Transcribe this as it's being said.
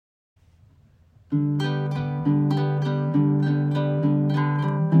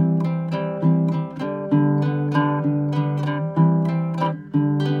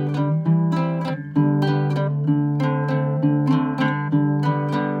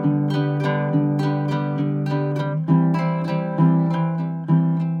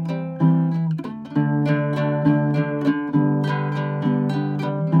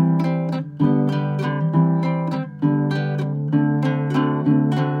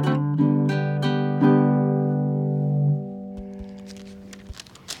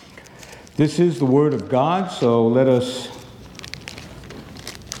This is the Word of God, so let us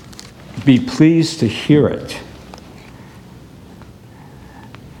be pleased to hear it.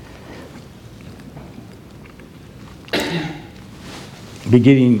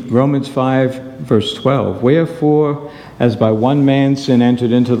 Beginning Romans 5, verse 12. Wherefore, as by one man sin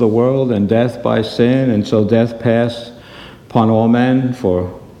entered into the world, and death by sin, and so death passed upon all men,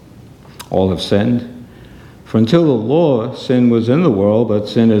 for all have sinned. For until the law, sin was in the world, but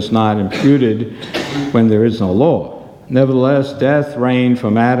sin is not imputed when there is no law. Nevertheless, death reigned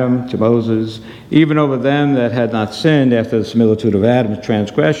from Adam to Moses, even over them that had not sinned after the similitude of Adam's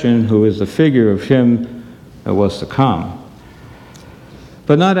transgression, who is the figure of him that was to come.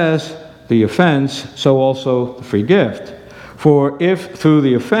 But not as the offense, so also the free gift. For if through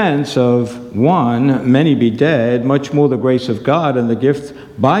the offense of one many be dead, much more the grace of God and the gift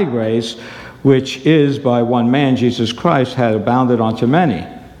by grace, which is by one man, Jesus Christ, had abounded unto many.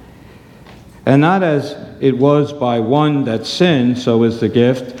 And not as it was by one that sinned, so is the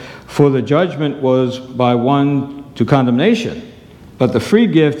gift, for the judgment was by one to condemnation. But the free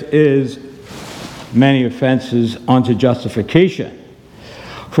gift is many offenses unto justification.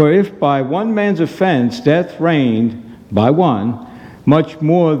 For if by one man's offense death reigned by one, much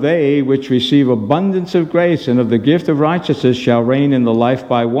more they which receive abundance of grace and of the gift of righteousness shall reign in the life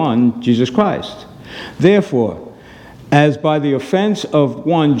by one, Jesus Christ. Therefore, as by the offense of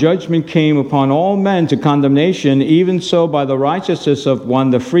one judgment came upon all men to condemnation, even so by the righteousness of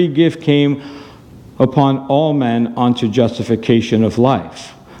one the free gift came upon all men unto justification of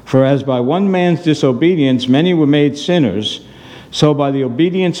life. For as by one man's disobedience many were made sinners, so by the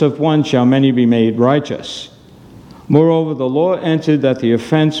obedience of one shall many be made righteous. Moreover, the law entered that the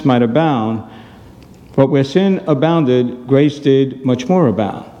offense might abound, but where sin abounded, grace did much more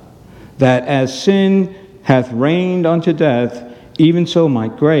abound, that as sin hath reigned unto death, even so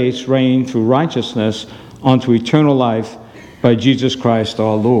might grace reign through righteousness unto eternal life by Jesus Christ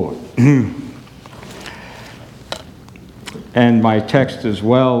our Lord. And my text as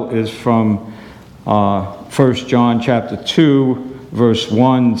well is from 1 John chapter 2, verse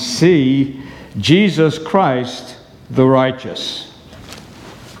 1c, Jesus Christ the righteous.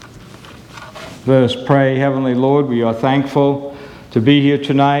 Let us pray. Heavenly Lord, we are thankful to be here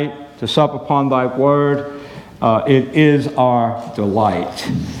tonight, to sup upon thy word. It is our delight.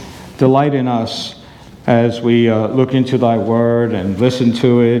 Delight in us as we look into thy word and listen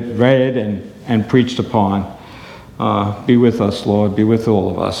to it, read and preached upon. Be with us, Lord. Be with all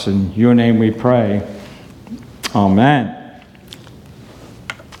of us. In your name we pray. Amen.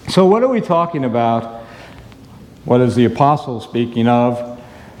 So what are we talking about? What is the apostle speaking of?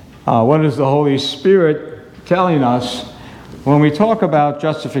 What is the Holy Spirit telling us when we talk about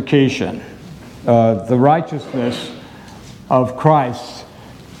justification, the righteousness of Christ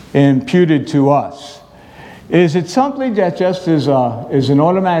imputed to us? Is it something that just is an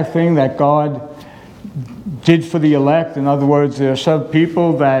automatic thing that God did for the elect? In other words, there are some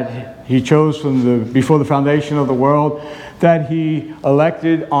people that he chose from before the foundation of the world that he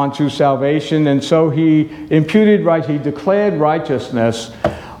elected onto salvation, and so he imputed he declared righteousness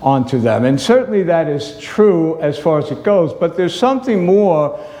onto them. And certainly that is true as far as it goes, but there's something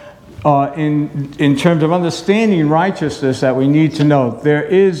more in terms of understanding righteousness that we need to know.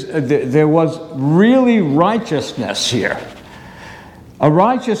 There was really righteousness here. A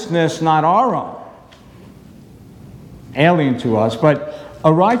righteousness not our own, alien to us, but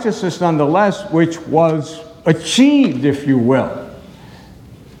a righteousness nonetheless which was achieved, if you will.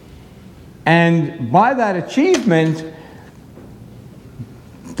 And by that achievement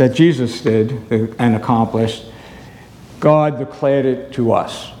that Jesus did and accomplished, God declared it to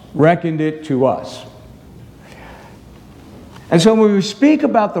us, reckoned it to us. And so when we speak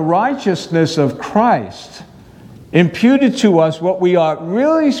about the righteousness of Christ imputed to us, what we are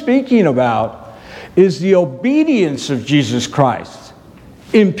really speaking about is the obedience of Jesus Christ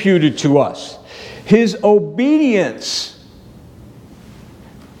imputed to us. His obedience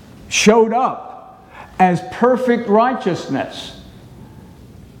showed up as perfect righteousness.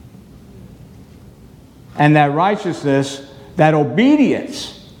 And that righteousness, that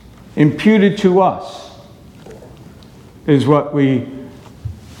obedience, imputed to us is what we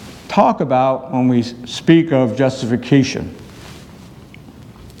talk about when we speak of justification.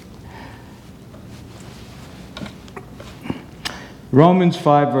 Romans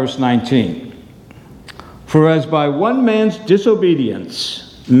 5, verse 19. For as by one man's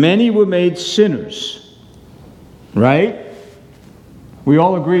disobedience many were made sinners. Right? We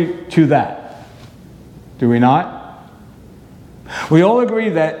all agree to that. Do we not? We all agree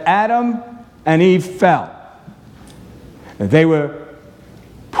that Adam and Eve fell. That they were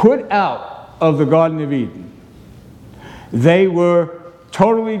put out of the Garden of Eden. They were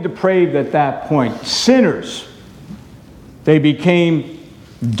totally depraved at that point. Sinners. They became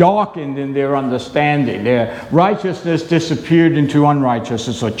darkened in their understanding. Their righteousness disappeared into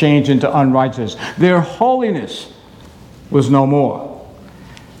unrighteousness, or changed into unrighteousness. Their holiness was no more.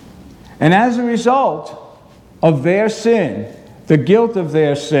 And as a result of their sin, the guilt of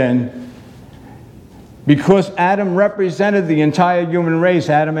their sin, because Adam represented the entire human race,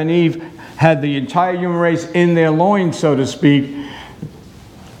 Adam and Eve had the entire human race in their loins, so to speak,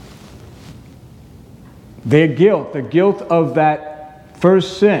 their guilt, the guilt of that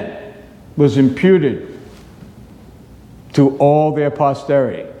first sin, was imputed to all their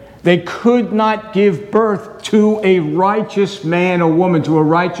posterity. They could not give birth to a righteous man or woman, to a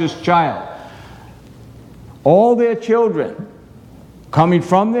righteous child. All their children, coming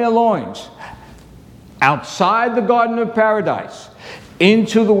from their loins, outside the Garden of Paradise,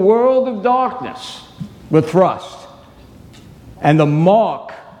 into the world of darkness, were thrust. And the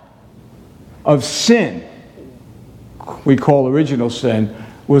mark of sin, we call original sin,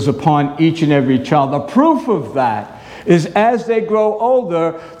 was upon each and every child. The proof of that is as they grow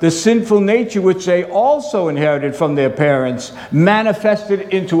older, the sinful nature which they also inherited from their parents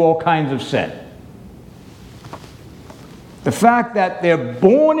manifested into all kinds of sin. The fact that they're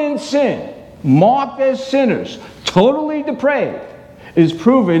born in sin, marked as sinners, totally depraved, is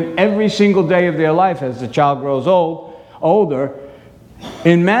proven every single day of their life as the child grows older,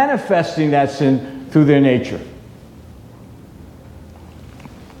 in manifesting that sin through their nature.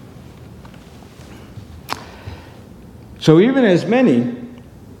 So even as many,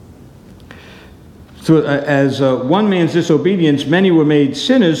 as one man's disobedience, many were made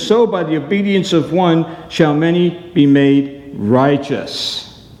sinners, so by the obedience of one shall many be made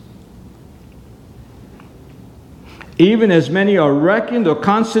righteous. Even as many are reckoned or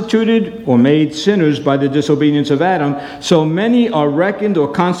constituted or made sinners by the disobedience of Adam, so many are reckoned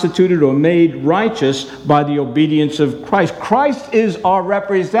or constituted or made righteous by the obedience of Christ. Christ is our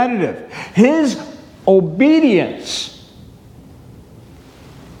representative. His obedience,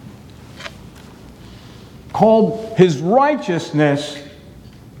 called his righteousness,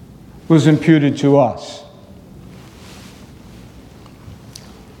 was imputed to us.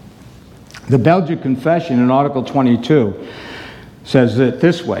 The Belgic Confession in Article 22 says it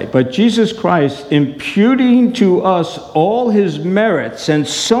this way: but Jesus Christ, imputing to us all his merits and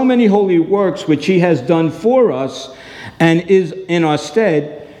so many holy works which he has done for us and is in our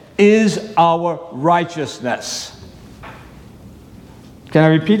stead, is our righteousness. Can I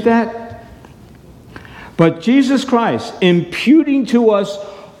repeat that? But Jesus Christ, imputing to us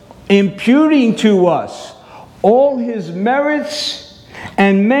all his merits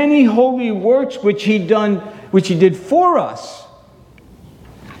and many holy works which he did for us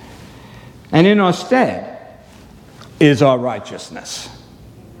and in our stead, is our righteousness.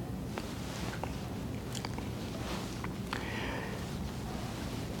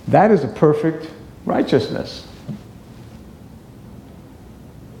 That is a perfect righteousness.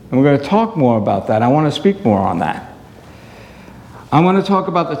 And we're going to talk more about that. I want to speak more on that. I want to talk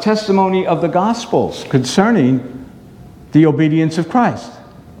about the testimony of the Gospels concerning the obedience of Christ.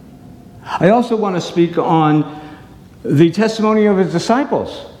 I also want to speak on the testimony of his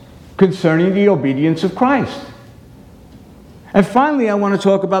disciples concerning the obedience of Christ. And finally, I want to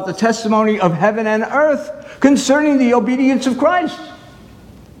talk about the testimony of heaven and earth concerning the obedience of Christ.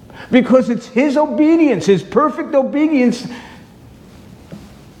 Because it's his obedience, his perfect obedience,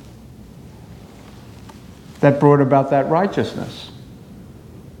 that brought about that righteousness.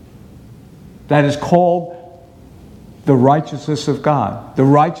 That is called the righteousness of God, the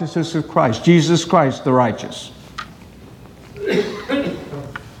righteousness of Christ, Jesus Christ the righteous.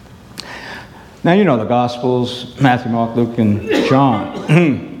 Now you know the Gospels, Matthew, Mark, Luke, and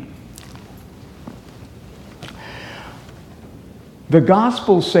John. The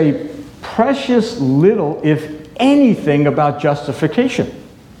Gospels say precious little, if anything, about justification.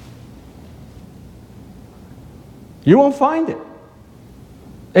 You won't find it.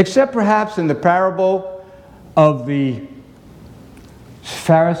 Except perhaps in the parable of the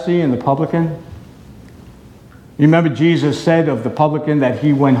Pharisee and the publican? You remember Jesus said of the publican that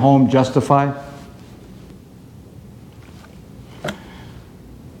he went home justified?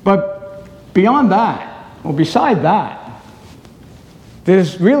 But beyond that, or beside that,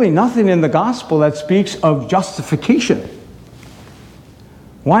 there's really nothing in the gospel that speaks of justification.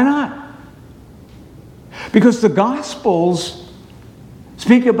 Why not? Because the gospels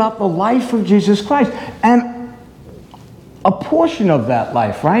speak about the life of Jesus Christ and a portion of that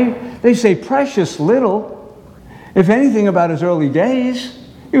life, right? They say precious little, if anything, about his early days.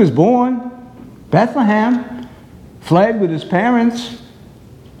 He was born, Bethlehem, fled with his parents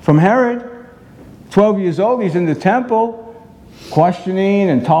from Herod. 12 years old, he's in the temple, questioning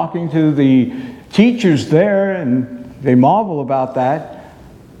and talking to the teachers there, and they marvel about that.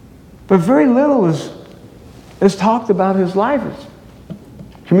 But very little is talked about his life. It's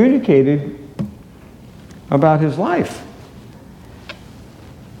communicated about his life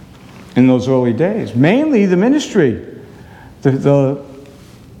in those early days. Mainly the ministry. The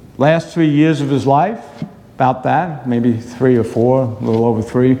last 3 years of his life, about that, maybe 3 or 4, a little over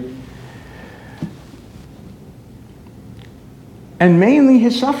 3. And mainly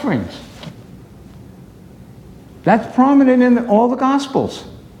his sufferings. That's prominent in all the Gospels.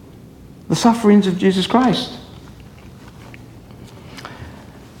 The sufferings of Jesus Christ.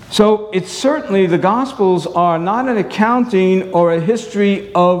 So it's certainly, the Gospels are not an accounting or a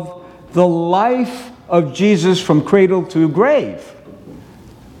history of the life of Jesus from cradle to grave.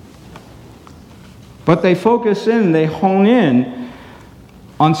 But they focus in, they hone in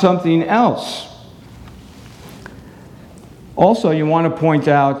on something else. Also, you want to point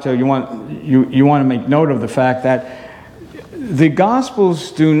out, you want to make note of the fact that the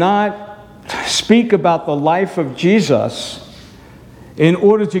Gospels do not speak about the life of Jesus in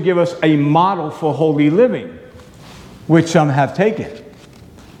order to give us a model for holy living, which some have taken.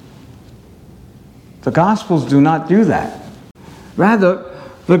 The Gospels do not do that. Rather,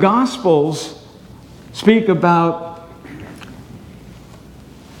 the Gospels speak about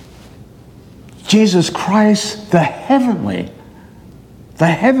Jesus Christ, the heavenly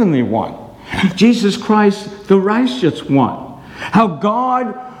one. Jesus Christ, the righteous one. How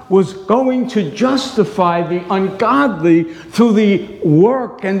God was going to justify the ungodly through the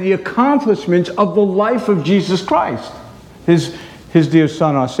work and the accomplishments of the life of Jesus Christ, his dear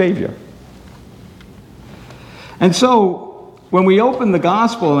Son, our Savior. And so, when we open the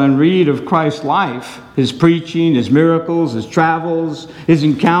Gospel and read of Christ's life, his preaching, his miracles, his travels, his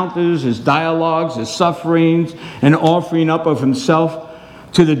encounters, his dialogues, his sufferings, and offering up of himself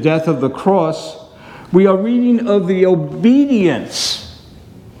to the death of the cross, we are reading of the obedience,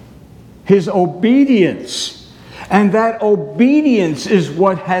 his obedience. And that obedience is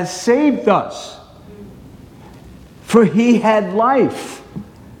what has saved us. For he had life.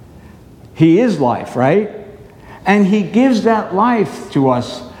 He is life, right? And he gives that life to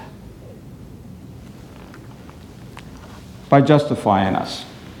us by justifying us.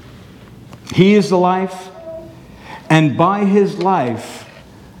 He is the life, and by his life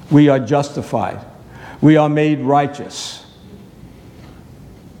we are justified. We are made righteous.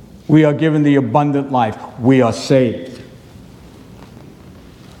 We are given the abundant life. We are saved.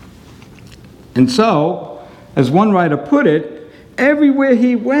 And so, as one writer put it, everywhere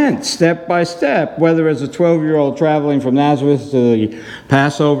he went, step by step, whether as a 12-year-old traveling from Nazareth to the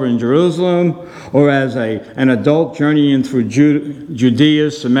Passover in Jerusalem, or as an adult journeying through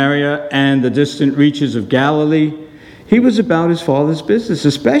Judea, Samaria, and the distant reaches of Galilee, he was about his Father's business,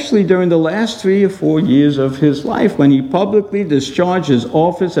 especially during the last 3 or 4 years of his life. When he publicly discharged his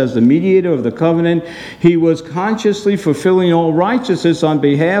office as the mediator of the covenant, he was consciously fulfilling all righteousness on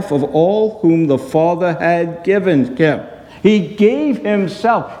behalf of all whom the Father had given him. He gave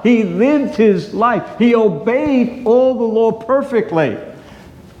himself. He lived his life. He obeyed all the law perfectly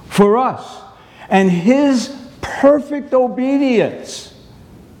for us. And his perfect obedience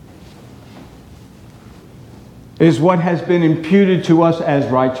is what has been imputed to us as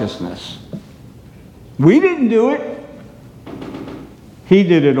righteousness. We didn't do it. He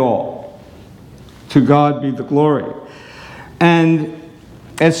did it all. To God be the glory. And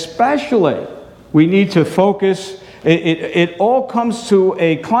especially, we need to focus. It all comes to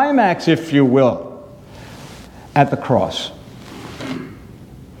a climax, if you will, at the cross.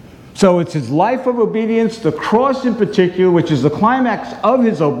 So it's his life of obedience, the cross in particular, which is the climax of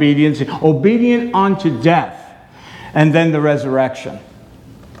his obedience, obedient unto death, and then the resurrection.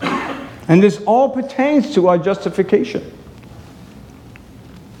 And this all pertains to our justification.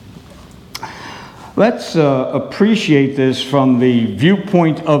 Let's appreciate this from the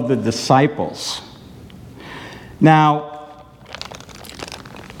viewpoint of the disciples. Now,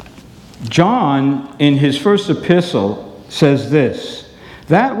 John, in his first epistle, says this: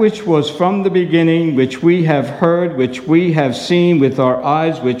 "That which was from the beginning, which we have heard, which we have seen with our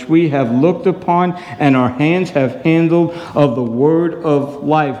eyes, which we have looked upon, and our hands have handled of the word of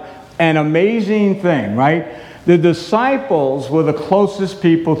life." An amazing thing, right? The disciples were the closest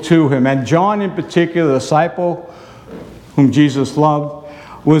people to him, and John in particular, the disciple whom Jesus loved,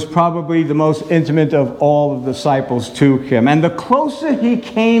 was probably the most intimate of all the disciples to him. And the closer he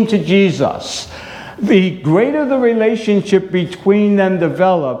came to Jesus, the greater the relationship between them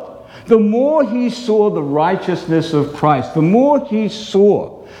developed, the more he saw the righteousness of Christ, the more he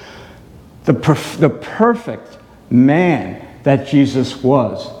saw the perfect man that Jesus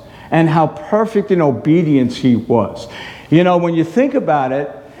was, and how perfect in obedience he was. You know, when you think about it,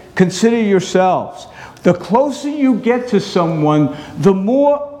 consider yourselves. The closer you get to someone, the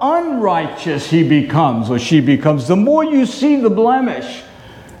more unrighteous he becomes or she becomes. The more you see the blemish,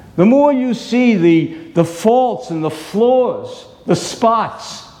 the more you see the faults and the flaws, the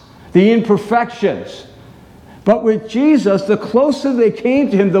spots, the imperfections. But with Jesus, the closer they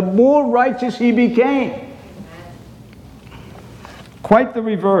came to him, the more righteous he became. Quite the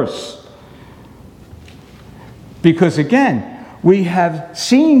reverse. Because again, we have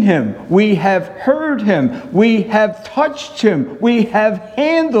seen him, we have heard him, we have touched him, we have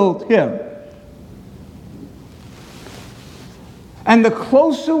handled him. And the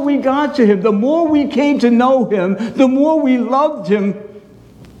closer we got to him, the more we came to know him, the more we loved him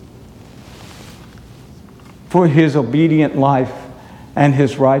for his obedient life and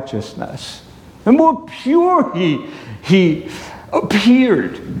his righteousness. The more pure he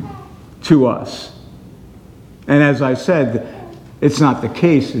appeared to us. And as I said, it's not the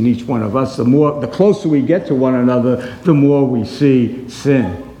case in each one of us. The closer we get to one another, the more we see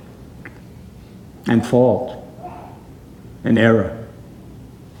sin and fault and error.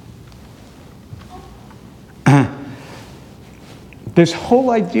 This whole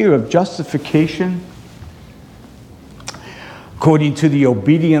idea of justification, according to the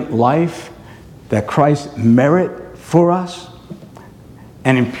obedient life that Christ merited for us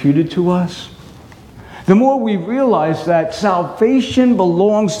and imputed to us, the more we realize that salvation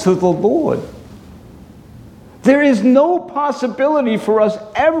belongs to the Lord. There is no possibility for us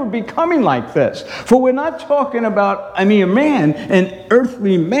ever becoming like this. For we're not talking about a mere man, an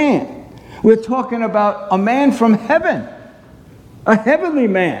earthly man. We're talking about a man from heaven, a heavenly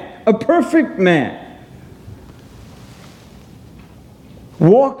man, a perfect man,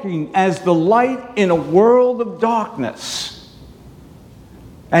 walking as the light in a world of darkness.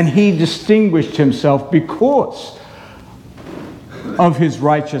 And he distinguished himself because of his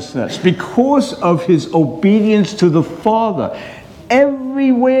righteousness, because of his obedience to the Father.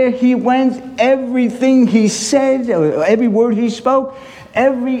 Everywhere he went, everything he said, every word he spoke,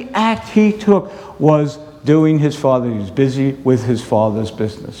 every act he took was doing his Father. He was busy with his Father's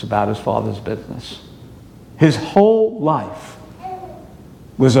business, about his Father's business. His whole life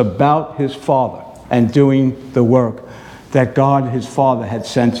was about his Father and doing the work that God, his Father, had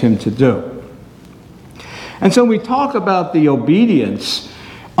sent him to do. And so we talk about the obedience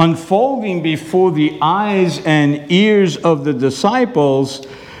unfolding before the eyes and ears of the disciples.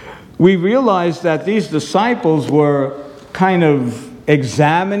 We realize that these disciples were kind of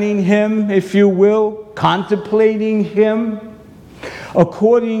examining him, if you will, contemplating him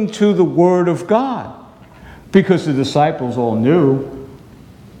according to the Word of God. Because the disciples all knew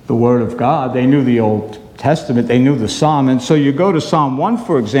the Word of God. They knew the Old Testament, they knew the Psalm. And so you go to Psalm 1,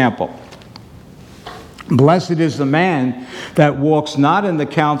 for example. "Blessed is the man that walks not in the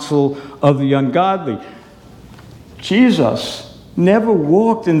counsel of the ungodly." Jesus never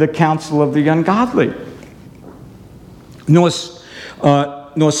walked in the counsel of the ungodly, nor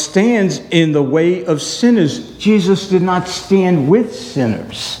stands in the way of sinners. Jesus did not stand with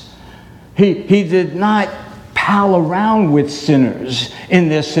sinners. He did not pal around with sinners in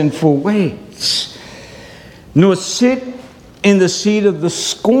their sinful ways, nor sit in the seat of the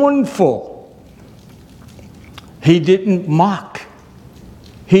scornful. He didn't mock.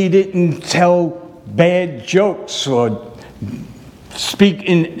 He didn't tell bad jokes or speak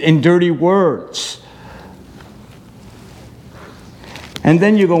in dirty words. And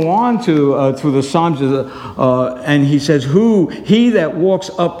then you go on to the Psalms, and he says, he that walks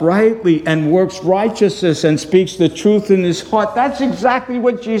uprightly and works righteousness and speaks the truth in his heart. That's exactly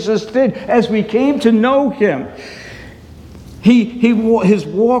what Jesus did as we came to know him. His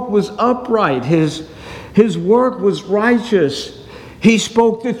walk was upright. His work was righteous. He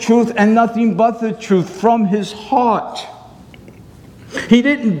spoke the truth and nothing but the truth from his heart. He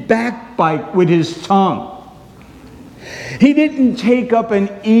didn't backbite with his tongue. He didn't take up an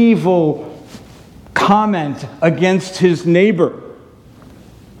evil comment against his neighbor.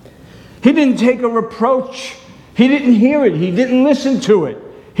 He didn't take a reproach. He didn't hear it. He didn't listen to it.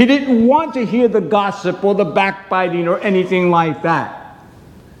 He didn't want to hear the gossip or the backbiting or anything like that.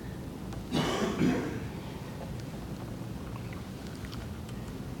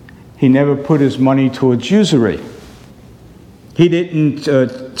 He never put his money towards usury. He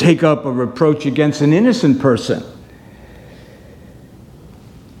didn't take up a reproach against an innocent person.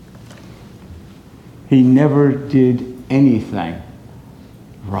 He never did anything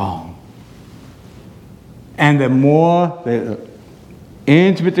wrong. And the more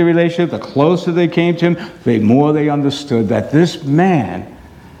intimate the relationship, the closer they came to him, the more they understood that this man,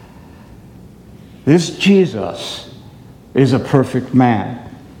 this Jesus, is a perfect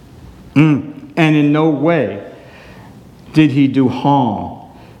man. And in no way did he do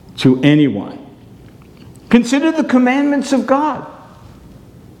harm to anyone. Consider the commandments of God.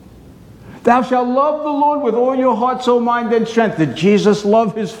 Thou shalt love the Lord with all your heart, soul, mind, and strength. Did Jesus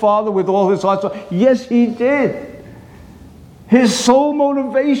love his Father with all his heart, soul? Yes, he did. His sole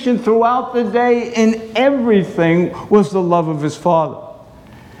motivation throughout the day in everything was the love of his Father.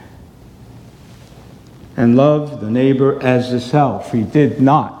 And love the neighbor as himself. He did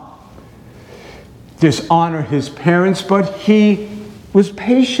not dishonor his parents, but he was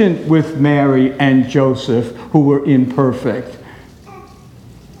patient with Mary and Joseph, who were imperfect.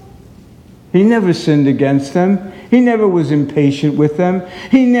 He never sinned against them. He never was impatient with them.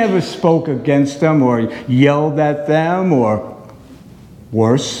 He never spoke against them or yelled at them or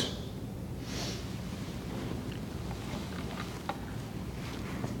worse.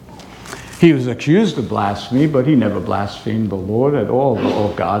 He was accused of blasphemy, but he never blasphemed the Lord at all,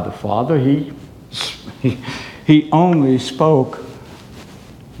 or God the Father. He only spoke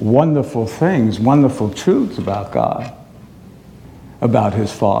wonderful things, wonderful truths about God, about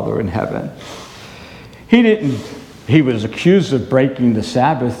his Father in heaven. He was accused of breaking the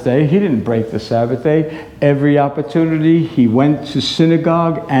Sabbath day. He didn't break the Sabbath day. Every opportunity he went to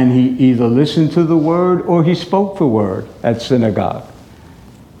synagogue and he either listened to the word or he spoke the word at synagogue.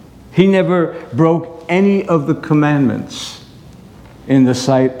 He never broke any of the commandments in the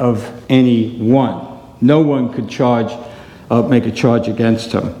sight of anyone. No one could make a charge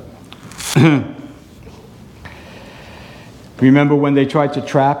against him. Remember when they tried to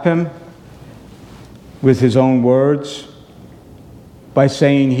trap him with his own words by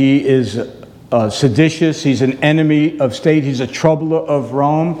saying he is seditious, he's an enemy of state, he's a troubler of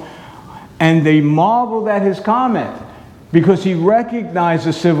Rome. And they marveled at his comment because he recognized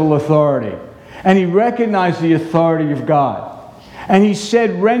the civil authority and he recognized the authority of God. And he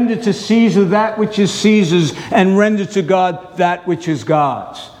said, render to Caesar that which is Caesar's and render to God that which is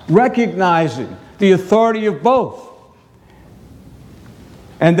God's. Recognizing the authority of both.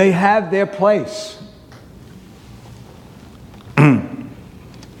 And they have their place.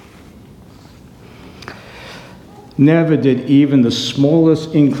 Never did even the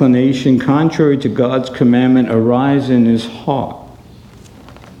smallest inclination contrary to God's commandment arise in his heart.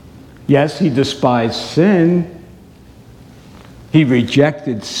 Yes, he despised sin. He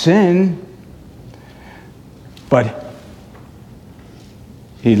rejected sin. But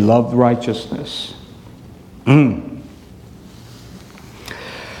he loved righteousness. The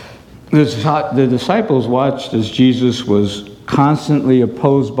disciples watched as Jesus was constantly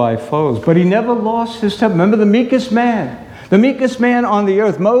opposed by foes, but he never lost his temper. Remember the meekest man on the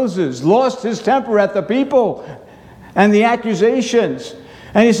earth, Moses, lost his temper at the people and the accusations.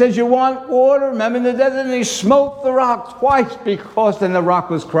 And he says, you want water? Remember in the desert? And he smote the rock twice because then the rock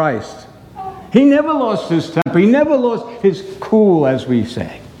was Christ. He never lost his temper. He never lost his cool, as we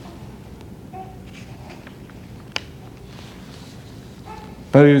say.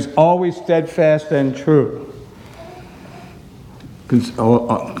 But he was always steadfast and true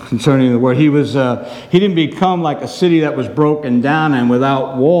concerning the word. He didn't become like a city that was broken down and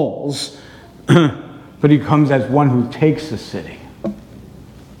without walls, but he comes as one who takes the city.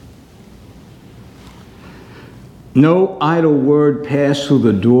 No idle word passed through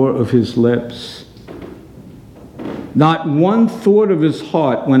the door of his lips. Not one thought of his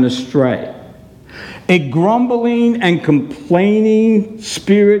heart went astray. A grumbling and complaining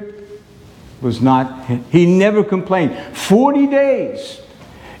spirit was not, he never complained. 40 days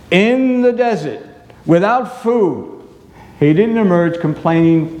in the desert without food. He didn't emerge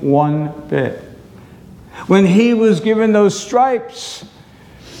complaining one bit. When he was given those stripes,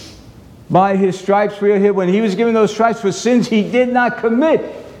 by his stripes we are healed. When he was given those stripes for sins he did not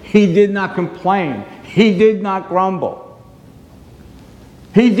commit, he did not complain. He did not grumble.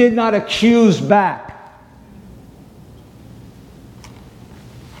 He did not accuse back.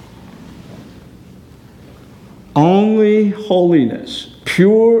 Only holiness,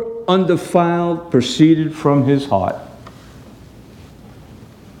 pure, undefiled, proceeded from his heart.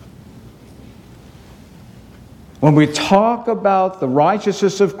 When we talk about the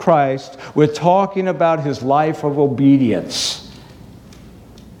righteousness of Christ, we're talking about his life of obedience,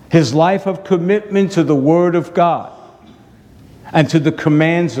 his life of commitment to the Word of God and to the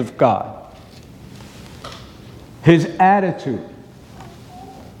commands of God, his attitude.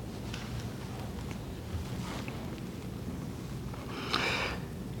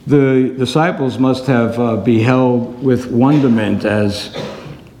 The disciples must have beheld with wonderment as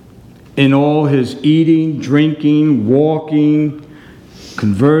in all his eating, drinking, walking,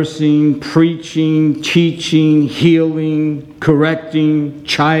 conversing, preaching, teaching, healing, correcting,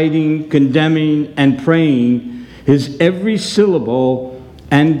 chiding, condemning, and praying, his every syllable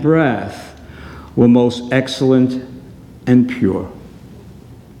and breath were most excellent and pure.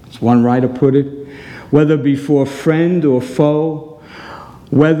 As one writer put it, whether before friend or foe,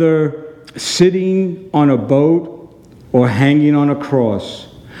 whether sitting on a boat or hanging on a cross,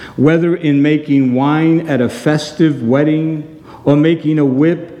 whether in making wine at a festive wedding or making a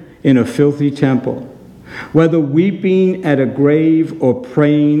whip in a filthy temple, whether weeping at a grave or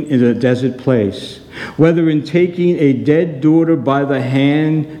praying in a desert place, whether in taking a dead daughter by the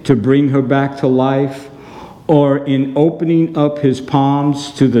hand to bring her back to life, or in opening up his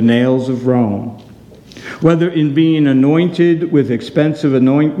palms to the nails of Rome, whether in being anointed with expensive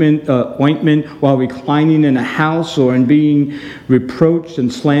ointment while reclining in a house, or in being reproached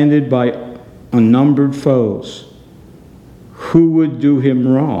and slandered by unnumbered foes. Who would do him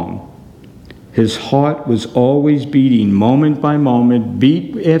wrong? His heart was always beating, moment by moment,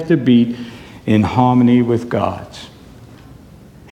 beat after beat, in harmony with God's.